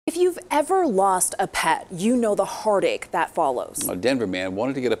ever lost a pet, you know the heartache that follows. A Denver man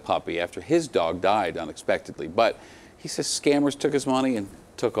wanted to get a puppy after his dog died unexpectedly, but he says scammers took his money and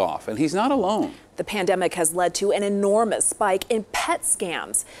took off, and he's not alone. The pandemic has led to an enormous spike in pet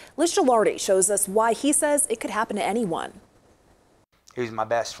scams. Gelardi shows us why he says it could happen to anyone. He was my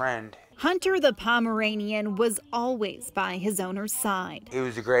best friend. Hunter the Pomeranian was always by his owner's side. He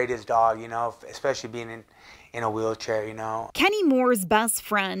was the greatest dog, you know, especially being in a wheelchair, you know. Kenny Moore's best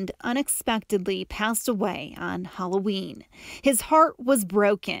friend unexpectedly passed away on Halloween. His heart was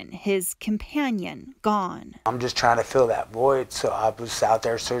broken, his companion gone. I'm just trying to fill that void, so I was out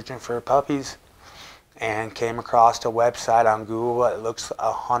there searching for puppies and came across a website on Google that looks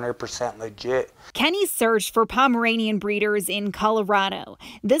 100% legit. Kenny searched for Pomeranian breeders in Colorado.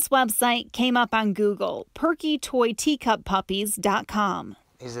 This website came up on Google, perkytoyteacuppuppies.com.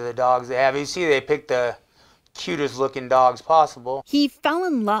 These are the dogs they have. You see, they picked the cutest looking dogs possible. He fell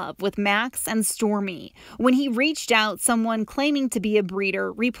in love with Max and Stormy. When he reached out, someone claiming to be a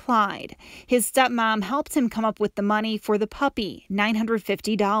breeder replied. His stepmom helped him come up with the money for the puppy,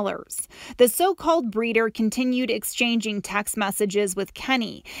 $950. The so-called breeder continued exchanging text messages with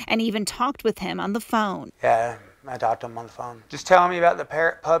Kenny and even talked with him on the phone. Yeah, I talked to him on the phone. Just telling me about the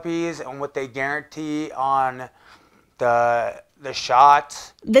parrot puppies and what they guarantee on the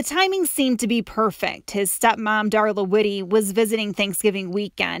shots. The timing seemed to be perfect. His stepmom, Darla Whitty, was visiting Thanksgiving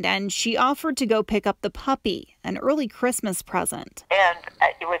weekend, and she offered to go pick up the puppy, an early Christmas present. And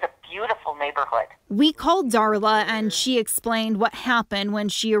it was a beautiful neighborhood. We called Darla, and she explained what happened when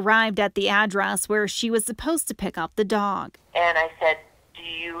she arrived at the address where she was supposed to pick up the dog. And I said, "Do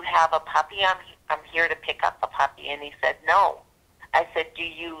you have a puppy? I'm here to pick up a puppy." And he said, "No." I said, Do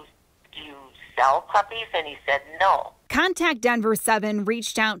you sell puppies?" And he said, "No." Contact Denver 7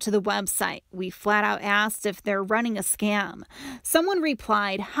 reached out to the website. We flat out asked if they're running a scam. Someone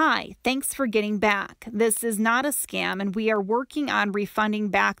replied, "Hi, thanks for getting back. This is not a scam, and we are working on refunding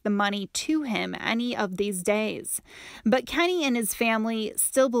back the money to him any of these days." But Kenny and his family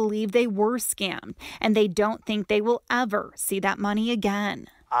still believe they were scammed, and they don't think they will ever see that money again.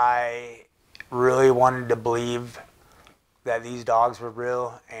 I really wanted to believe that these dogs were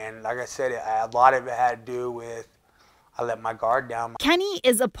real, and like I said, a lot of it had to do with I let my guard down. Kenny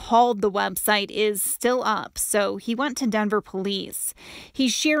is appalled the website is still up, so he went to Denver police.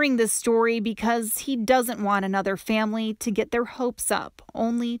 He's sharing this story because he doesn't want another family to get their hopes up,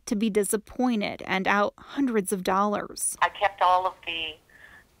 only to be disappointed and out hundreds of dollars. I kept all of the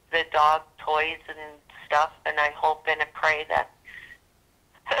dog toys and stuff, and I hope and I pray that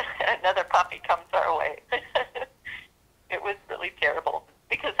another puppy comes our way. It was really terrible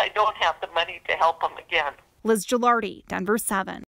because I don't have the money to help him again. Gelardi, Denver 7.